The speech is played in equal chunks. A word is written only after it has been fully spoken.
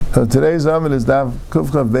So today's Amud is Daf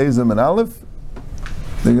Kufchav Beizim and Aleph.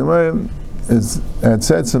 The Gemara had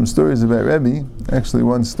said some stories about Rabbi, actually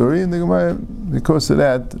one story, and the Gemara, because of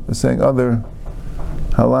that, was saying other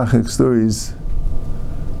halachic stories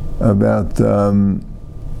about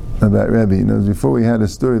Rabbi. You know, before we had a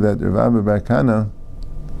story that Rav Abba Bar Kana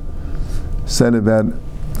said about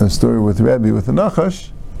a story with Rabbi with the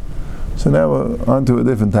Nachash. So now we're on to a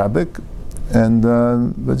different topic. And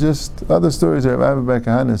but just other stories that Rabbi Bar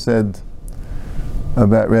Kahana said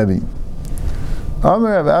about Rabbi.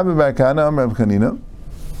 Amar Rabbi Bar Kahana, Amar Rabbi Chanina.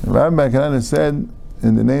 Rabbi Bar Kahana said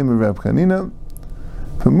in the name of Rabbi Chanina,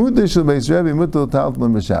 "Pamudai shel Beis Rabbi mutal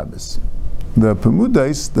taltlan b'Shabbos." The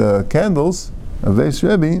pamudais, the candles of Beis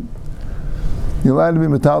Rabbi, you're allowed to be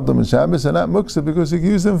metaltal b'Shabbos and not muksa because you can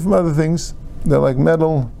use them from other things. They're like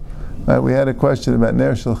metal. We had a question about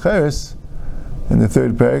ner shel cheres. In the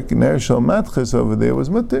third parak, ner shel matchis over there was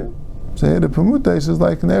mutter. So here the pamudais is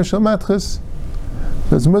like ner shel matchis.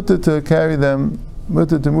 So it's mutter to carry them,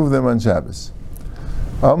 mutter to move them on Shabbos.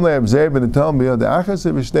 Were they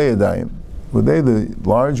the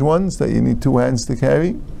large ones that you need two hands to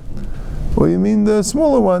carry? Or you mean the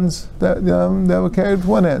smaller ones that were carried with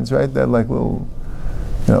one hand, right? They're like little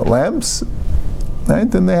lamps,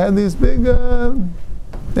 right? And they had these big big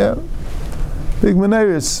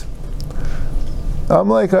menorahs.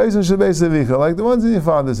 Like the ones in your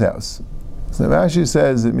father's house. So Rashi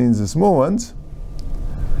says it means the small ones,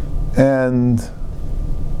 and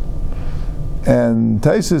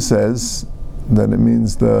Taisa says that it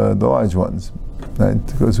means the large ones, right?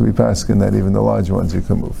 Because we pass in that even the large ones you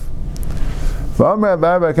can move. Another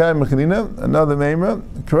memra,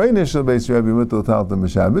 Kroinish shel Beis Rabbi mutal taltan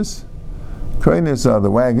b'Shabbos. Kroinish are the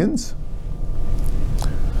wagons.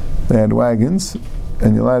 They had wagons,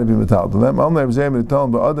 and you're allowed to be metal to them.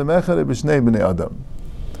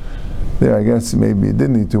 There, I guess maybe it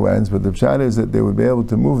didn't need two hands, but the pshat is that they would be able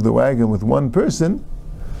to move the wagon with one person.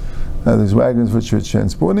 Now, there's wagons which are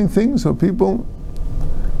transporting things, or people.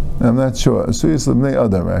 I'm not sure. Asuyas l'bnei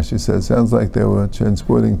adam, Rashi says. Sounds like they were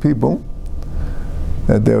transporting people.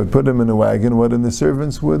 That they would put them in a wagon, and the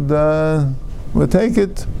servants would take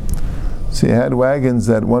it. So you had wagons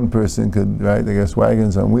that one person could, right? I guess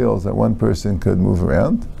wagons on wheels that one person could move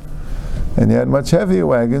around, and you had much heavier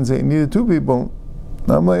wagons that you needed two people.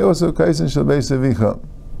 Namely also kaisen shel beis avicha,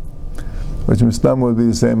 which mistam would be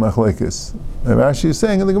the same machlekes. And Rashi is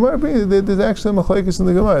saying in the Gemara, there's actually a machlekes in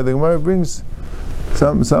the Gemara. The Gemara brings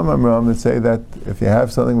some amram that say that if you have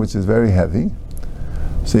something which is very heavy,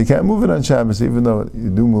 so you can't move it on Shabbos, even though you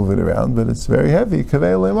do move it around, but it's very heavy.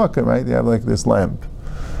 Kavei le'makam, right? You have like this lamp.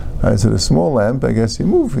 Right, so the small lamp, I guess you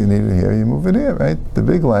move. You need it here, you move it here, right? The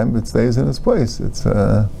big lamp, it stays in its place. It's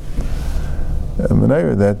a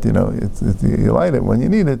menorah that you light it when you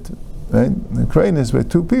need it, right? The crane is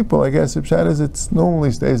with two people. I guess the pshat is it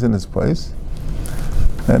normally stays in its place,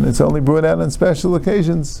 and it's only brought out on special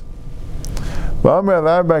occasions. The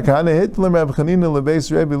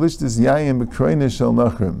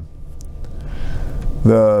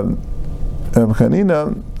Rabbi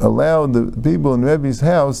Chanina allowed the people in Rebbe's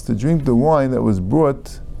house to drink the wine that was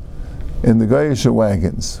brought in the Goyisha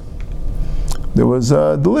wagons. There was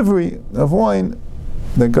a delivery of wine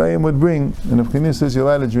that Goyim would bring, and Rabbi Chanina says you're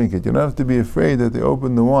allowed to drink it. You don't have to be afraid that they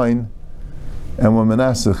opened the wine and were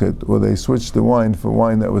menasach it, or they switched the wine for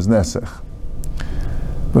wine that was nesach.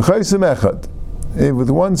 B'chaysim echad, with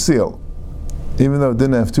one seal, even though it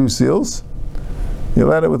didn't have two seals, you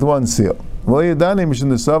allowed it with one seal. Well, Yadani Mishin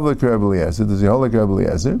the Savlik Rabbi Eliezer, does Yeholik Rabbi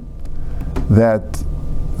Eliezer, that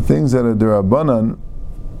things that are derabanan,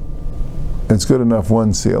 it's good enough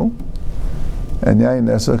one seal, and Yain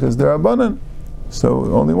Nesach is derabanan, so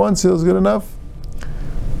only one seal is good enough.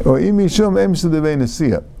 Or Imishum Emsa Devei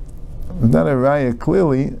Nesiya. It's not a raya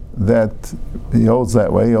clearly that he holds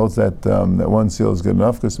that way. He holds that that one seal is good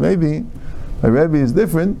enough, because maybe a Rebbe is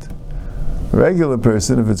different. A regular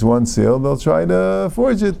person, if it's one seal, they'll try to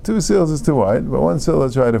forge it. Two seals is too wide, but one seal they'll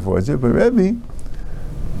try to forge it. But Rebbe,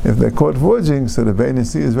 if they're caught forging, so the Beit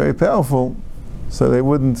Nasi is very powerful, so they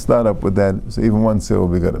wouldn't start up with that. So even one seal will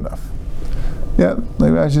be good enough. Yeah,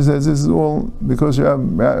 like Rashi says, this is all because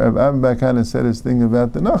Rabbi Bar Kana said his thing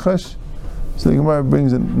about the Nachash. So the Gemara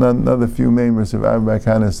brings another few members of Rabbi Bar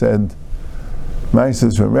Kana said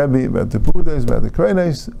Maises from Rebbe about the Pudas, about the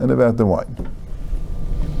Kreines, and about the wine.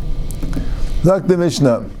 Like the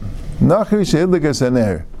Mishnah,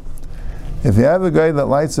 if you have a guy that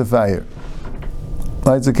lights a fire,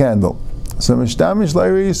 lights a candle, so Mishtamish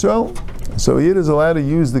Lairi Yisrael, so he is allowed to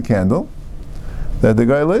use the candle that the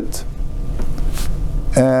guy lit,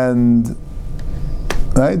 and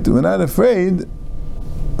right, we're not afraid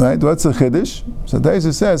Right? What's a chiddush? So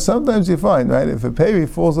Taisa says sometimes you find, right, if a peri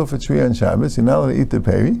falls off a tree on Shabbos, you're not allowed to eat the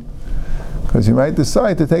peri because you might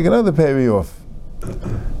decide to take another peri off.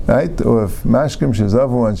 Right? Or if mashkim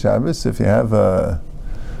shezavu on Shabbos, if you have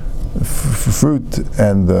fruit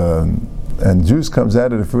and juice comes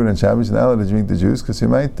out of the fruit on Shabbos, you're not allowed to drink the juice because you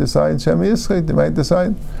might decide Shema Yischit, you might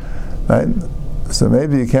decide, right? So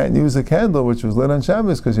maybe you can't use a candle which was lit on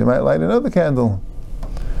Shabbos because you might light another candle.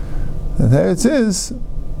 And there it is,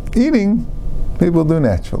 eating, people do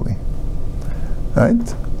naturally.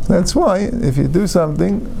 Right? That's why if you do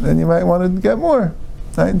something, then you might want to get more.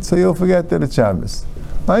 Right? So you'll forget that it's Shabbos.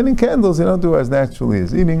 Lighting candles you don't do as naturally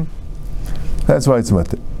as eating. That's why it's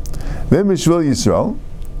mutter. V'mishvil Yisrael,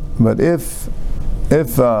 but if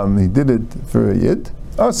he did it for a yid,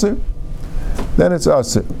 aser, then it's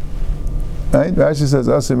aser. Right? Rashi says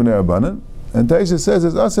aser b'nei rabbanan, and Taisha says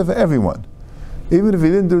it's aser for everyone. Even if he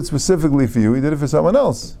didn't do it specifically for you, he did it for someone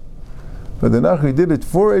else. But the Nachri did it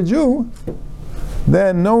for a Jew,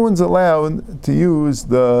 then no one's allowed to use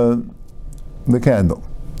the candle.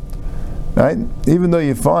 Right? Even though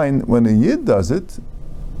you find when a Yid does it,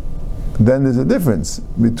 then there's a difference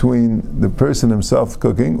between the person himself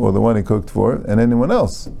cooking, or the one he cooked for, and anyone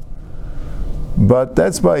else. But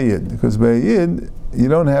that's by Yid, because by Yid, you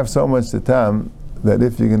don't have so much the time that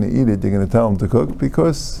if you're going to eat it, you're going to tell him to cook,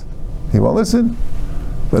 because he won't listen.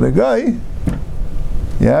 But a guy,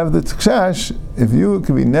 you have the tchash, if you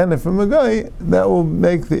can be nene from a guy, that will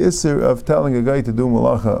make the isser of telling a guy to do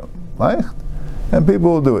malacha leicht, and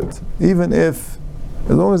people will do it. Even if,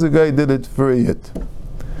 as long as the guy did it for a yid.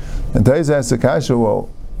 And Taiz asks the kasha, well,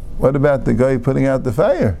 what about the guy putting out the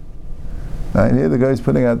fire? Right, here the guy's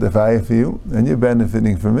putting out the fire for you, and you're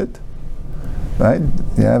benefiting from it. Right?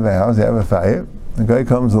 You have a house, you have a fire, the guy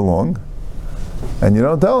comes along, and you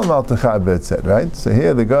don't tell him al techabet said, right? So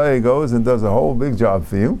here the guy goes and does a whole big job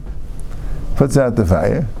for you, puts out the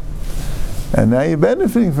fire, and now you're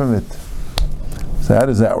benefiting from it. So how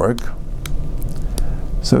does that work?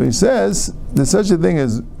 So he says there's such a thing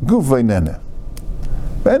as gufay nene.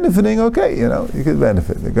 Benefiting, okay, you could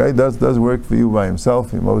benefit. The guy does work for you by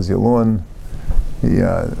himself. He mows your lawn.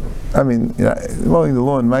 Mowing the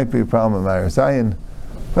lawn might be a problem in Marasayan,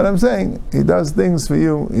 but I'm saying he does things for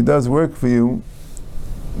you. He does work for you.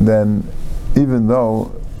 Then, even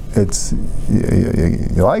though it's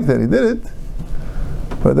you like that he did it,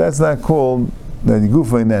 but that's not called the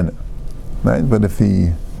gufay nene, right? But if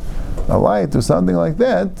he a light or something like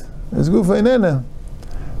that, it's gufay nene,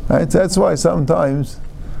 right? So that's why sometimes,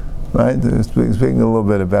 right? Speaking a little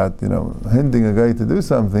bit about hinting a guy to do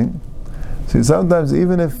something. See, sometimes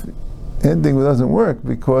even if hinting doesn't work,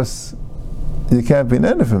 because you can't be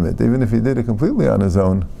nene from it, even if he did it completely on his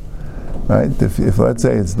own. Right? If let's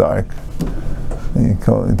say it's dark, and you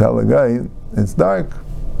tell the guy it's dark,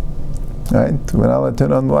 right? When I'll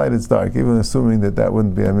turn on the light, it's dark, even assuming that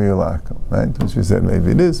wouldn't be a mirulak, right? Which we said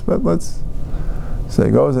maybe it is, but so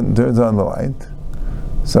he goes and turns on the light.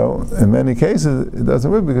 So in many cases it doesn't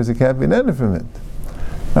work because you can't be nene from it,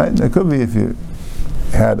 right? It could be if you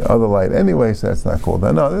had other light anyway, so that's not called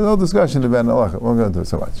that. No, there's no discussion about halacha. We won't go into it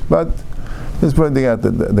so much, but just pointing out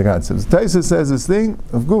the concepts. Taisa says this thing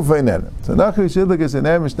of gufay nene. So nachri shidlik is an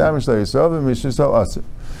amish damish la yisrael v'mishusal aser.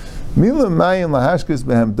 Mila mayim lahashkis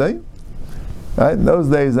behemtei. Right? In those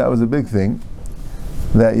days, that was a big thing,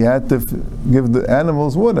 that you had to give the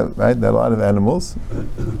animals water. Right? There are a lot of animals,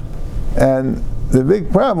 and the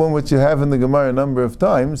big problem, which you have in the Gemara a number of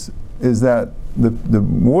times, is that the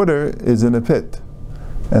water is in a pit,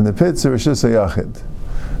 and the pit's a rishus hayachid,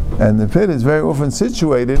 and the pit is very often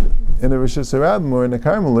situated in a Rishus Harabim or in a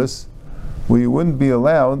Carmelis, where you wouldn't be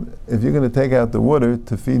allowed, if you're going to take out the water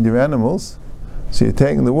to feed your animals, so you're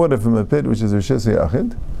taking the water from a pit, which is Rishus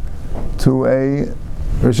Hayachid, to a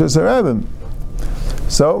Rishus Harabim.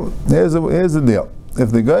 So here's the deal. If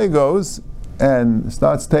the guy goes and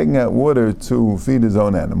starts taking out water to feed his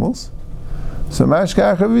own animals, so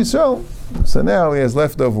Mashkach of Yisrael, so now he has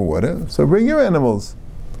leftover water, so bring your animals.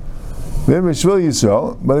 But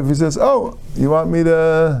if he says, oh, you want me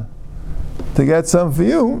to get some for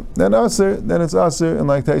you, then it's aser, and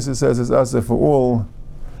like Taisa says, it's aser for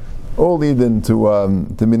all Eden to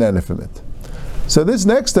be nene from it. So this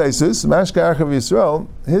next Taisus, Mashka Achav Yisrael,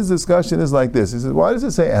 his discussion is like this. He says, why does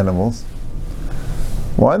it say animals?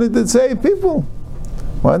 Why did it say people?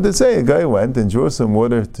 Why did it say a guy went and drew some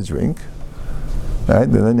water to drink, right?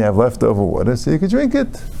 And then you have leftover water, so you can drink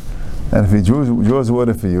it. And if he draws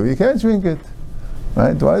water for you, you can't drink it,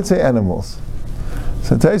 right? Why did it say animals?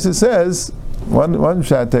 So Taisa says, one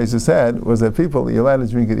shot Taisa said was that people, you're allowed to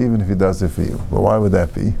drink it even if he does it for you. Well, why would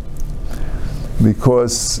that be?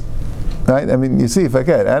 Because Right? I mean, you see, if I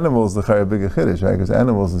get animals, the chayah bigger chiddush, right? Because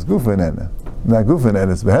animals is gufa nena. Not gufa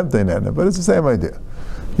nena, it's behemte nena, but it's the same idea.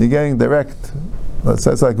 You're getting direct, that's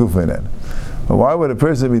like gufa nena. But why would a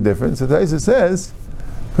person be different? So Taisa says,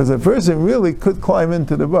 because a person really could climb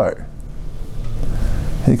into the bar.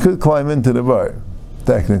 He could climb into the bar,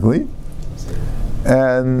 technically,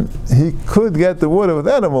 and he could get the water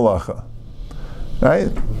without a malacha.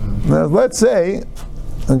 Right? Now, let's say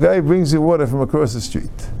a guy brings you water from across the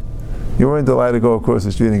street. You weren't allowed to go across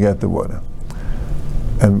the street and get the water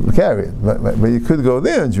and carry it, but you could go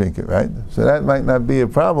there and drink it, right? So that might not be a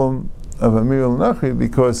problem of a Mir al-Nachri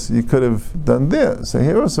because you could have done there. So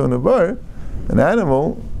here also in a bar, an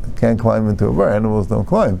animal can't climb into a bar. Animals don't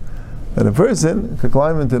climb. But a person could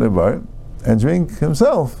climb into the bar and drink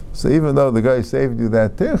himself. So even though the guy saved you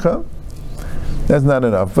that tircha, that's not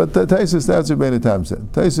enough. But Taisus, that's what Rabbeinu Tam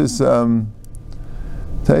said. Taisus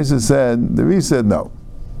said, the Ri said no.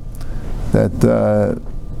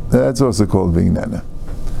 That's also called being nana.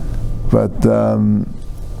 But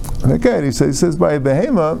okay, he says by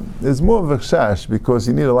behema there's more of a chash because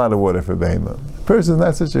you need a lot of water for behema. The person is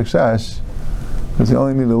not such a chash because you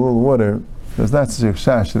only need a little water. There's not such a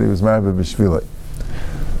chash that he was married b'shvilei.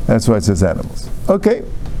 That's why it says animals. Okay.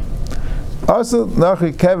 Also,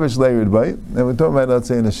 nachi kevish layered by, and we're talking about, let's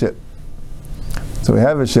say, in a ship. So we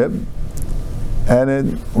have a ship, and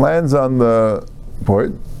it lands on the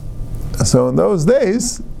port. So in those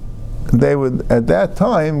days, they would at that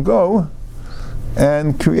time go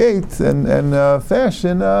and create and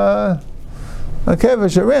fashion a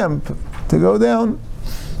kevish, a ramp to go down.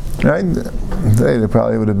 Right? Today there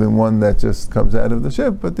probably would have been one that just comes out of the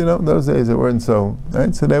ship, but in those days it weren't so.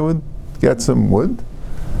 Right? So they would get some wood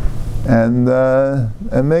and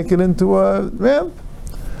make it into a ramp.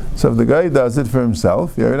 So if the guy does it for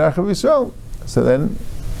himself, Yerinachav Yisrael. So then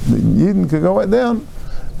the Yidden could go right down.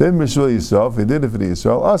 Then Mishul Yisrael, if he did it for the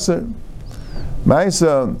Yisrael, Aser.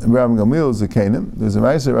 Maisa Rabbi Gamliel is a Canaan. There's a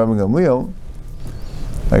Maisa Rabbi Gamliel.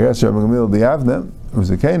 I guess Rabbi Gamliel the Avna was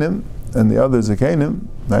a Canaan, and the other is a Canaan.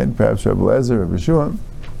 Right? Perhaps Rabbi Lezer or Yeshua.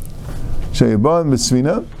 Sheyabah and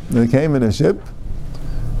Mitzvina, they came in a ship.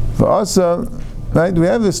 For Asa, right? We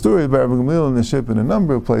have this story about Rabbi Gamliel in the ship in a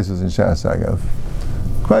number of places in Shas Agav.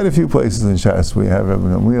 Quite a few places in Shas we have Rabbi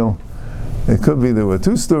Gamliel. It could be there were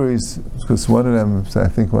two stories, because one of them, I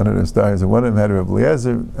think one of the stories, one of them had Rabbi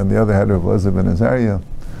Eliezer, and the other had Rabbi Eliezer ben Azariah.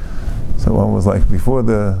 So one was like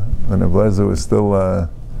when Rabbi Eliezer was still,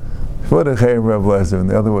 before the Chayim Rabbi Eliezer, and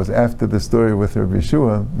the other was after the story with Rabbi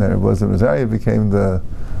Yeshua, and Rabbi Eliezer ben Azariah became the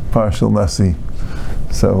partial Nasi.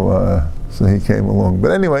 So he came along. But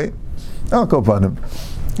anyway, I'll go upon him.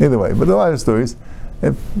 Either way, but a lot of stories.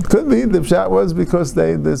 It could be the pshat was because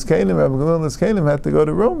this Canaan, Rabbi Gamliel and this Canaan had to go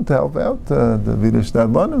to Rome to help out the Vidish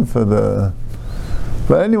Nadlanim for the.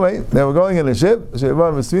 But anyway, they were going in a ship. And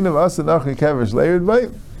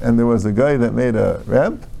there was a guy that made a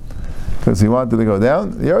ramp because he wanted to go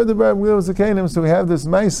down. The other Rabbi Gamliel was a Canaan, so we have this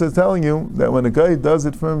Maisa telling you that when a guy does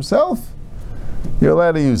it for himself, you're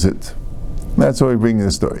allowed to use it. That's why we bring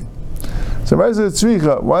this story. So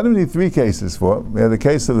why do we need three cases for? We have the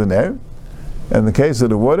case of the Ner, and the case of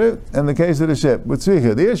the water, and the case of the ship. With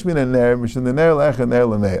tzricha, the yeshmin and ner, mishum the ner lech and ner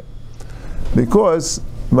l'meya. Because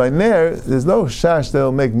by ner, there's no shash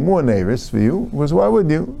that'll make more neighbors for you, because why would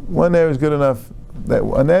you? One ner is good enough. That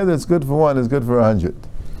a ner that's good for one is good for 100.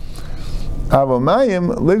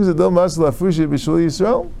 Avomayim ligzadil masla fushi b'shul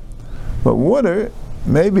Yisrael. But water,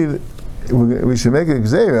 maybe we should make a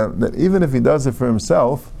gzeira that even if he does it for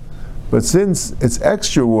himself, but since it's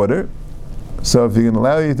extra water, so if he can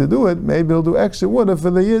allow you to do it, maybe he'll do extra water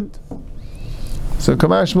for the Yid. So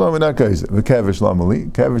Kamash Shlomo not Kaiser. The Kavish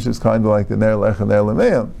Lamali. Kavish is kind of like the Ner Lech and Ner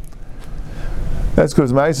Lemeya. That's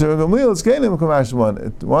because Meiser and Gamliel is Kenim Kamash Shlomo.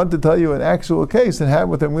 It wanted to tell you an actual case and have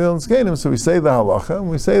with Gamliel and Kenim. So we say the halacha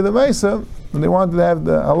and we say the Meiser, and they wanted to have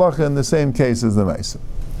the halacha in the same case as the Meiser.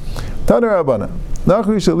 Tadar Abana.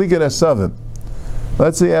 Nachri Shalikat Asavim.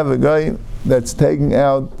 Let's say you have a guy that's taking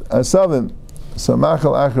out a Asavim. So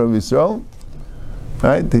Machal Achar of Yisrael.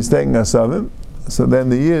 Right, he's taking asavim, so then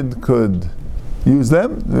the Yid could use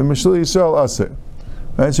them. The Mishul Yisrael Aser.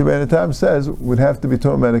 Right, Shabbat Tam says would have to be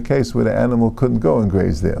talking about a case where the animal couldn't go and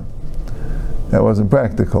graze there. That wasn't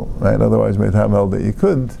practical, right? Otherwise, Tam held that you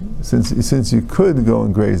could, since you could go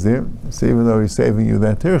and graze there. So even though he's saving you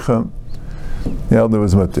that tircha, the elder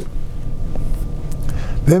was mutter.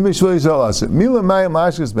 Then Mishul Yisrael Aser. Mila Mayim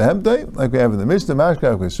Mashkas Behemtei, like we have in the Mishnah,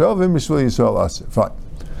 Mashkas Yisrael. Then Mishul Yisrael Aser. Fine.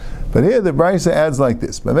 But here the Brisa adds like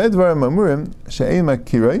this: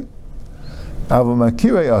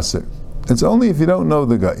 it's only if you don't know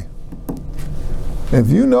the guy. If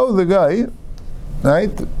you know the guy,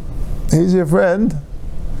 right, he's your friend,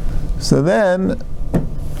 so then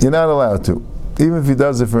you're not allowed to, even if he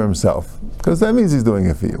does it for himself, because that means he's doing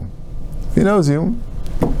it for you. If he knows you,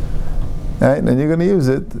 right, and you're going to use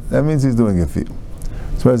it, that means he's doing it for you.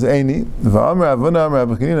 So as Eini, v'amar avuna amar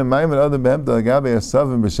abachinina ma'im other behemta lagabe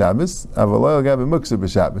asavim b'Shabbos, avalo lagabe muksa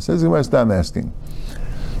b'Shabbos. Says the Gemara, stop asking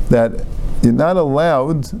that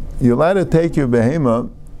you're allowed to take your behema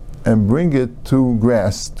and bring it to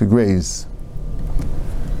grass to graze,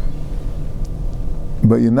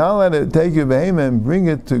 but you're not allowed to take your behema and bring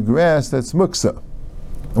it to grass that's muksa.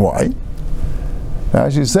 Why?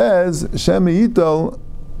 Rashi says shemi yitol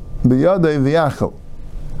b'yadei v'yachal.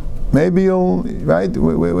 Maybe you'll, right,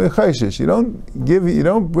 we're chayshish. You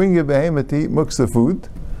don't bring your behemoth to eat muksa food,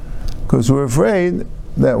 because we're afraid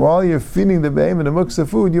that while you're feeding the behemoth the muksa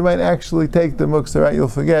food, you might actually take the muksa, right? You'll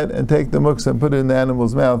forget and take the muksa and put it in the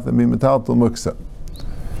animal's mouth and be metaltal muksa.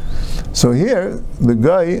 So here, the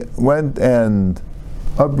guy went and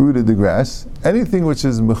uprooted the grass. Anything which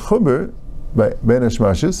is mechuber by ben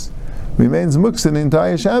hashmashis remains muksa in the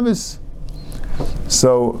entire Shabbos.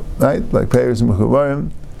 So, right, like peiros and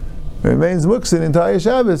mechubarim, it remains muksa the entire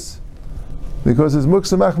Shabbos, because it's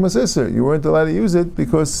muksa machmas iser. You weren't allowed to use it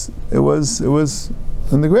because it was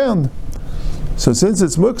in the ground. So since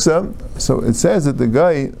it's muksa, so it says that the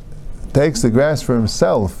guy takes the grass for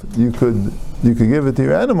himself. You could give it to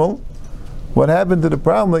your animal. What happened to the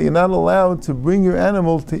problem that you're not allowed to bring your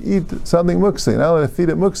animal to eat something muksa? You're not allowed to feed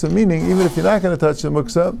it muksa, meaning even if you're not going to touch the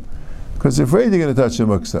muksa, because you're afraid you're going to touch the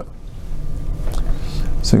muksa.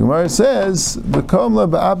 So Gemara says, you're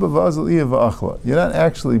not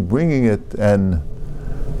actually bringing it and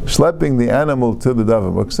schlepping the animal to the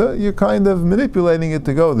davar muksa, you're kind of manipulating it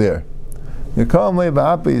to go there. You're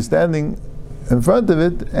standing in front of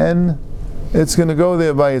it and it's going to go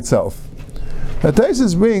there by itself. Now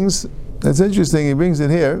Taisus brings, it's interesting, he brings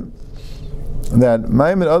it here, that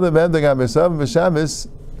Maimed other Bendag Abesav V'Shabbos,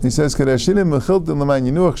 he says, Kadashinim Mechiltim L'man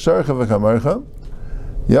Yinuach Sharcha V'Chamarcha,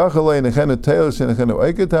 As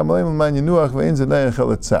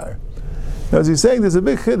he's saying, there's a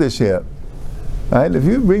big chiddush here. Right? If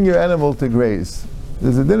you bring your animal to graze,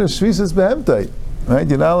 there's a din of shvisas behemtai. Right?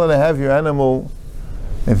 You're not allowed to have your animal,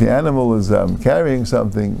 if your animal is carrying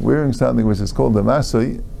something, wearing something which is called a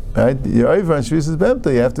masui, right? You're over on shvisas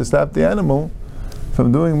behemtai. You have to stop the animal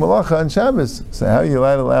from doing malacha on Shabbos. So how are you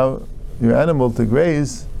allowed to allow your animal to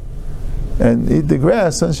graze and eat the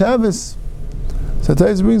grass on Shabbos? So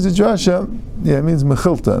Tais brings the drasha, it means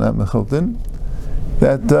mechilta, not mechiltin,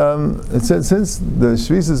 that it said since the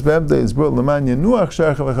shvisas behemta is brought l'man yanuach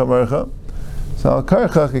sharcha v'chamarcha, so al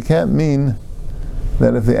karchach, it can't mean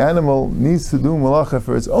that if the animal needs to do malacha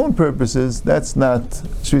for its own purposes, that's not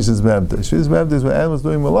shvisas behemta. Shvisas behemta is when animal's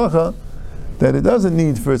doing malacha that it doesn't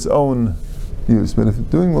need for its own use, but if it's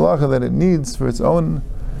doing malacha that it needs for its own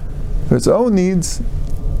needs,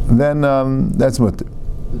 then that's mutter.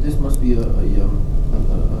 But this must be an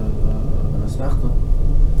asmachta.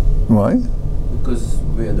 Why? Because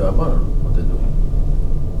we're the Aharon, what they're doing.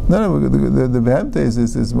 No, the behemta is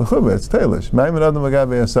mechuber, it's tailish. Ma'im adam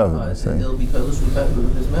agabe asavim. It'll be tailish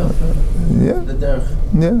with his mouth. Yeah. The derech.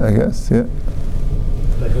 Yeah, I guess, yeah.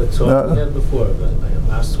 Like I talked about before, but by a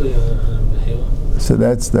masui and a behema. So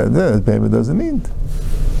that's the behema doesn't need.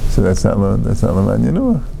 So that's not l'man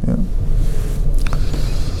yanuach. Yeah.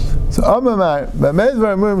 So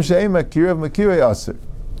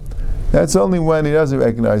that's only when he doesn't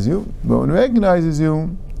recognize you, but when he recognizes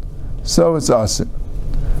you, so it's aser.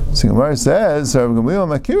 So Gemara says, Rabbi Gamliel,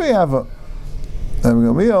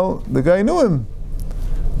 the guy knew him.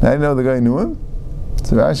 How do you know the guy knew him?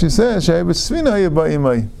 So Rashi says, he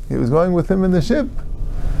was going with him in the ship.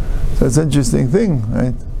 So it's an interesting thing,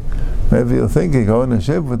 right? Maybe you'll think you go in the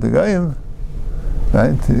ship with the guy,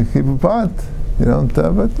 right? You keep apart. You don't,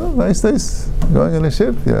 but nice days, going on a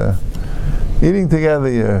ship, you're eating together,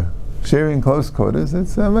 you're sharing close quarters,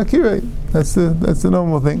 it's makirei. That's the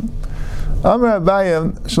normal thing. Amar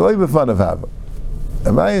Abaye shaloi b'fanav hava.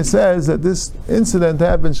 Abaye says that this incident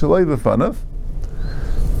happened shaloi b'fanav.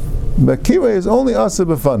 Makirei is only asa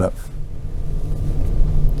b'fanav.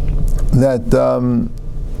 That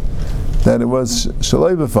it was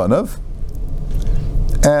shaloi b'fanav,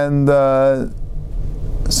 and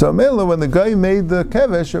so Mela, when the guy made the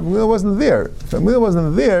kevesh, Rabbi Gamliel wasn't there. Rabbi Gamliel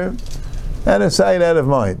wasn't there, out of sight, out of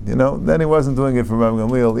mind. Then he wasn't doing it for Rabbi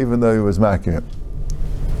Gamliel, even though he was making him.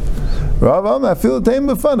 Rav Amar feel the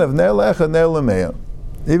b'fanav ner lecha ner lemeya,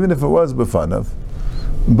 even if it was b'fanav.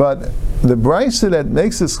 But the brisa that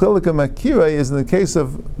makes this chilik makira is in the case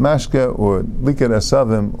of mashka or likat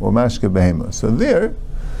asavim or mashka behema. So there,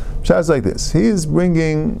 it's like this: he is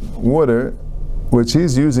bringing water which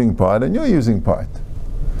he's using part and you're using part.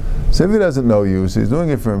 So if he doesn't know you, so he's doing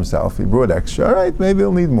it for himself, he brought extra, all right, maybe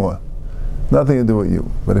he'll need more. Nothing to do with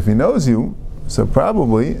you. But if he knows you, so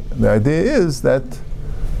probably the idea is that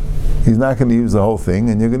he's not going to use the whole thing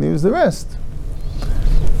and you're going to use the rest.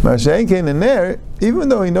 Mashenken in there, even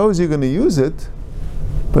though he knows you're going to use it,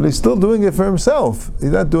 but he's still doing it for himself.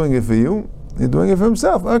 He's not doing it for you, he's doing it for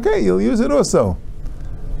himself. Okay, you'll use it also.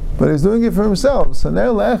 But he's doing it for himself. So ner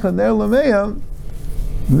lecha, ner lameya,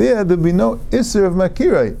 there'd be no isser of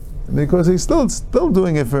makirai, because he's still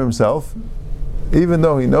doing it for himself, even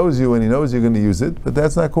though he knows you and he knows you're going to use it, but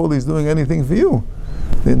that's not called he's doing anything for you.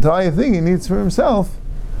 The entire thing he needs for himself,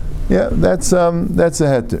 yeah, that's a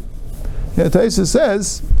heter. Yeah, Taisa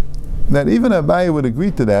says that even Abaye would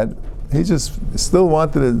agree to that. He just still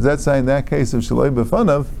wanted a zetzai in that case of Shaloi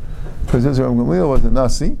B'fanav, because his Ram Gamliel was a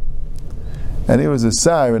Nasi, and he was a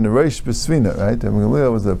Sar and a Reish B'Svina, right? Ram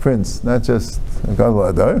Gamliel was a prince, not just a Gadol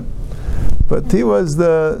Adar, but he was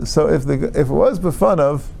the, so if it was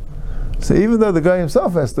B'fanav, so even though the guy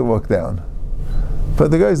himself has to walk down,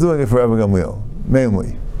 but the guy's doing it for Rabbi Gamliel,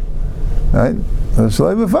 mainly. Right?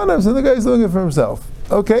 Shalai b'fanav, so the guy's doing it for himself.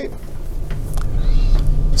 Okay.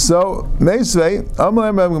 So, Meisvei,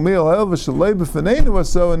 Amalem Rabbi Gamliel, however, Shalai b'faneinu was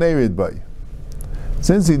so an Erid by.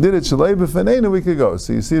 Since he did it Shalai b'faneinu, we could go.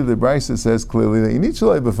 So you see the Brisa says clearly that you need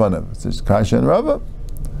Shalai b'fanav. It's just Kasha and Rava.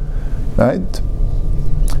 Right?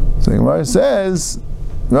 So the Gemara says,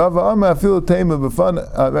 Rava Amma Afilu Tema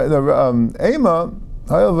B'fanav, Ema,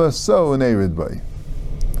 however, so an Erid by.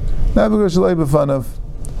 Not because Shalai b'fanav.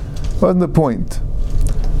 Wasn't the point.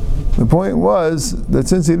 The point was that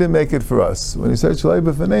since he didn't make it for us, when he said Shalai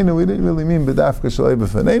b'faneinu, we didn't really mean B'dafka Shalai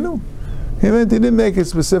b'faneinu. He meant he didn't make it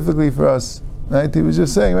specifically for us. Right? He was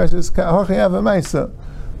just saying, not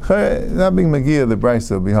being Magia, the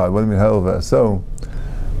Brisa will be hard. What do you mean, Halva? So,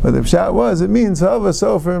 but the pshat was, it means Halva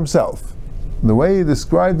so for himself. The way he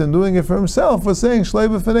described him doing it for himself was saying Shalai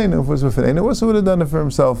b'faneinu. If it was b'faneinu, he also would have done it for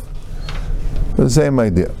himself. The same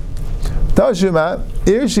idea. If you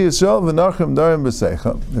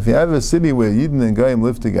have a city where Yidden and Goyim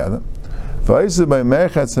live together, if it has a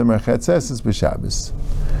merchatz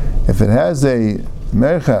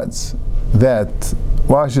that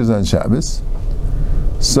washes on Shabbos,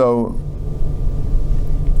 so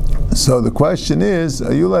the question is,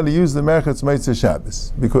 are you allowed to use the merchatz Meitzah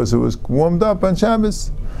Shabbos because it was warmed up on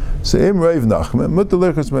Shabbos? So im reiv nachman mutar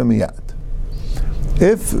lirchos memiyat.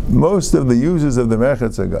 If most of the users of the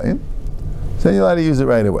merchatz are Goyim, then you're allowed to use it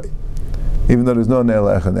right away, even though there's no Ner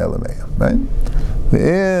Lecha Ner Lameya, right? The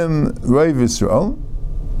Im Reiv Yisrael.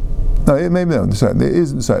 No, maybe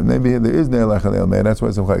there is Ner Lecha Ner Lameya. That's why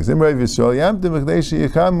it's a chayes. Im Reiv Yisrael Yamtim V'Chdeshi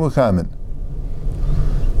Yicham Muchamin.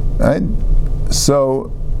 Right?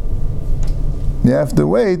 So you have to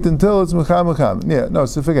wait until it's Muchamin. Yeah, no.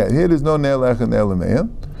 So forget. Here there's no Ner Lecha Ner Lameya.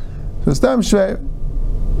 So Stam Shvei.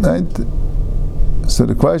 Right? So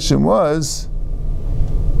the question was.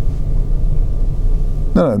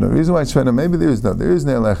 No. The reason why it's Shvena, maybe there is Ner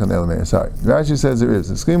Lecha Ner Lameya. Sorry. Rashi says there is.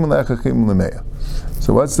 Schim Lecha Schim Lameya.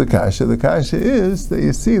 So what's the kasha? The kasha is that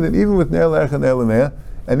you see that even with Ner Lecha Ner Lameya,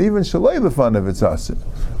 and even Shalai b'fanav it's asir.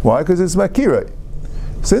 Why? Because it's Makirei.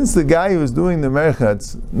 Since the guy who's doing the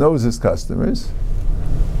merchatz knows his customers,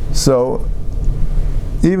 so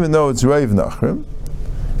even though it's Reiv Nachrim,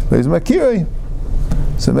 there's Makirei.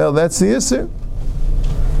 So that's the Yisr.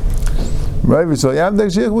 Reiv Yisrael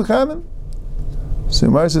Yamdek Shich B'chamen. So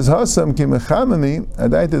Mar says, Hasam ki mechamami,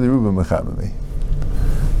 adaita the ruba mechamami.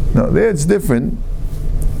 Now there it's different.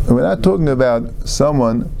 We're not talking about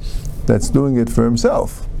someone that's doing it for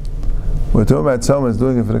himself. We're talking about someone that's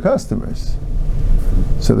doing it for the customers.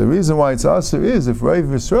 So the reason why it's Aser is, if Reiv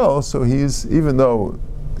Yisrael, so he's, even though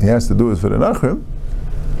he has to do it for the Nachrim,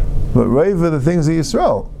 but Reiv are the things of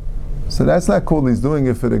Yisrael. So that's not called he's doing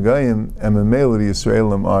it for the Goyim, and the male of the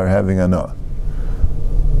Yisraelim are having anah.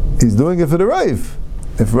 He's doing it for the Reiv.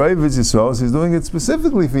 If Reiv is Yisrael, so he's doing it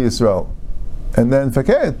specifically for Yisrael. And then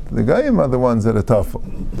Faket, the Goyim are the ones that are tough.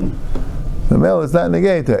 The male is not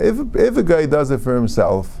negated. If a guy does it for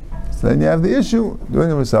himself, so then you have the issue. Doing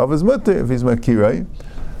it himself is mutter if he's Makirei.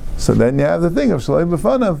 So then you have the thing of Shalai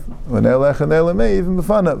b'fanav, when Elech and Elamei, even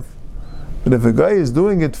b'fanav. But if a guy is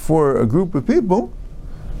doing it for a group of people,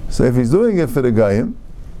 so if he's doing it for the Goyim,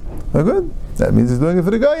 well, good. That means he's doing it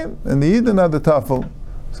for the Goyim, and the Yidden are the tafel.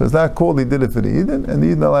 So it's not called he did it for the Yidden, and the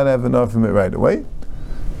Yidden are allowed to have enough from it right away.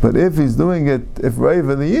 But if he's doing it, if Reiv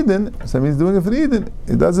for the Yidden, so he's doing it for the Yidden.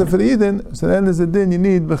 He does it for the Yidden, so then there's a din you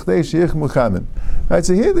need b'chdei sheich muchamin. Right,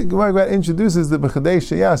 so here the Gemara introduces the b'chdei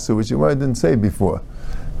sheyasu, which the Gemara didn't say before.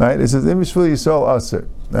 Right, it says im b'shvil Yisrael aser.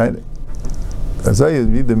 Right, as I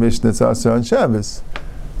read the Mishnah, it's Aser on Shabbos.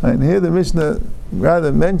 And here the Mishnah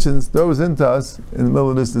rather throws into us in the middle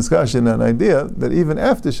of this discussion an idea that even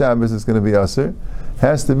after Shabbos it's going to be Aser,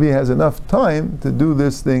 has enough time to do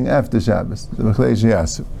this thing after Shabbos. But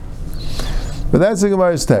that's the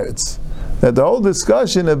Gemara's teretz. That the whole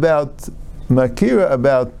discussion about Makira,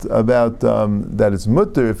 about that it's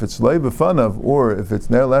mutter if it's lei b'fanav or if it's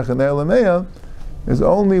ner lech and ner lameya, is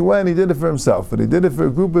only when he did it for himself. But he did it for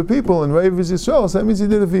a group of people and Reiv is Yisrael, so that means he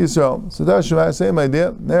did it for Yisrael. So that's the same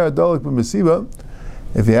idea. Ner adolik b'mesiba.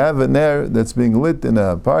 If you have a ner that's being lit in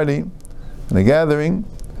a party, in a gathering,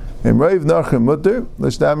 and Reiv nachem mutter,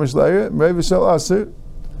 l'shtamish leir, Reiv Yisrael aser,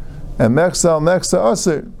 and mechsa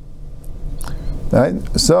aser. Right?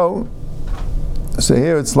 So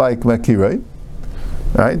here it's like Makirei,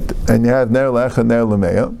 right? And you have ner lech and ner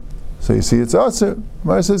lameya. So you see it's aser.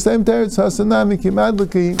 Mar says same teretz hasanami ki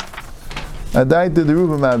madliki adai to the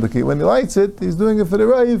ruba madliki. When he lights it, he's doing it for the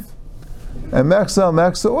Reiv. And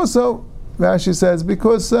mechsa also. Rashi says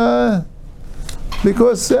because we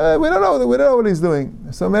don't know what he's doing.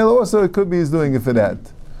 So Mela also it could be he's doing it for that.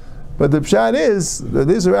 But the pshat is that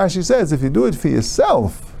this Rashi says if you do it for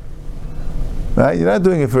yourself, right? You're not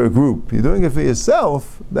doing it for a group. You're doing it for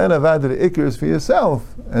yourself. Then avad the ikr is for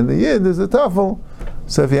yourself, and the yid is the tafel.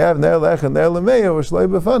 So if you have ner lech and ner lameya or shlei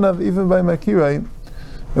b'fanav, even by makirei,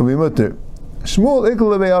 it'll be mutter. Shmuel ikl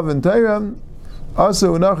lebei oven tayram,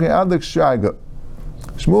 also unachi adik shaga.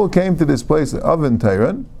 Shmuel came to this place, oven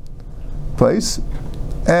tayran place,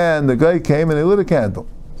 and the guy came and he lit a candle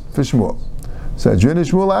for Shmuel. So Adrina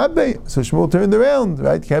Shmuel Abbe. So Shmuel turned around,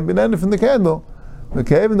 right? Can't be none from the candle. Then the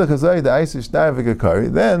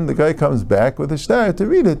guy comes back with a shtar to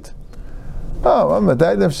read it. Oh, I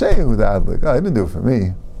didn't do it for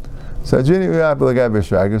me. So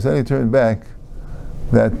then he turned back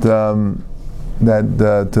to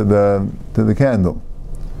the candle,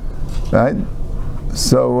 right?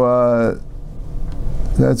 So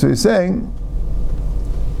that's what he's saying,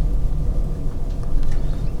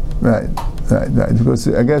 right? Because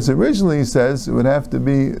I guess originally he says it would have to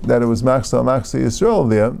be that it was Machsa Yisrael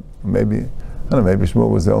there. Maybe Shmuel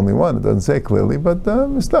was the only one. It doesn't say clearly, but there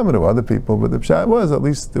were other people. But the pshat was at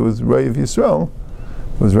least there was Reiv Yisrael.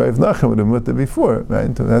 It was Reiv Nachem with the mutter before, right?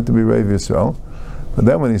 It had to be Reiv Yisrael. But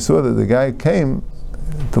then when he saw that the guy came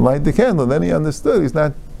to light the candle, then he understood he's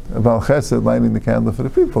not about Chesed lighting the candle for the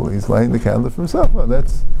people. He's lighting the candle for himself. Well,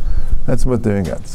 that's what they're in.